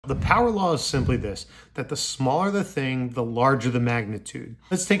The power law is simply this, that the smaller the thing, the larger the magnitude.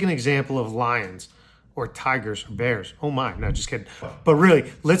 Let's take an example of lions or tigers or bears. Oh my, no, just kidding. But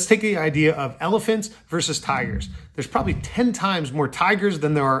really, let's take the idea of elephants versus tigers. There's probably 10 times more tigers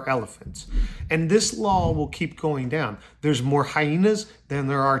than there are elephants. And this law will keep going down. There's more hyenas than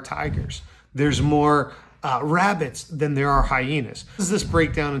there are tigers. There's more rabbits than there are hyenas. Does this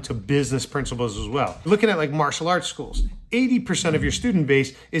break down into business principles as well? Looking at like martial arts schools, 80% of your student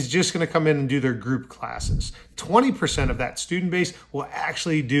base is just going to come in and do their group classes. 20% of that student base will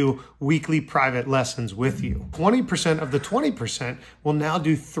actually do weekly private lessons with you. 20% of the 20% will now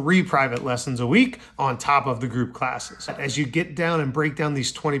do 3 private lessons a week on top of the group classes. As you get down and break down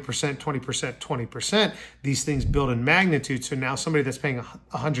these 20%, 20%, 20%, these things build in magnitude. So now somebody that's paying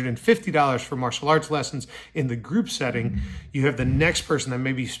 $150 for martial arts lessons in the group setting, you have the next person that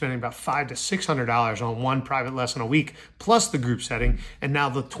may be spending about $500 to $600 on one private lesson a week, plus the group setting. And now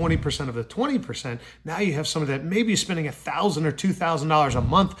the 20% of the 20%, now you have somebody that may be spending $1,000 or $2,000 a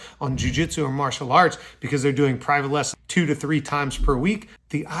month on jiu-jitsu or martial arts because they're doing private lessons 2 to 3 times per week.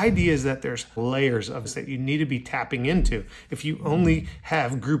 The idea is that there's layers of this that you need to be tapping into. If you only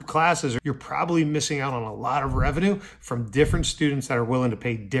have group classes, you're probably missing out on a lot of revenue from different students that are willing to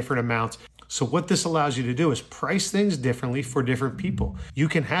pay different amounts. So what this allows you to do is price things differently for different people. You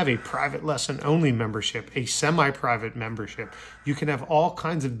can have a private lesson only membership, a semi-private membership. You can have all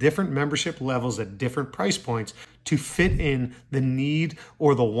kinds of different membership levels at different price points to fit in the need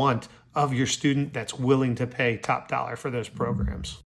or the want of your student that's willing to pay top dollar for those programs.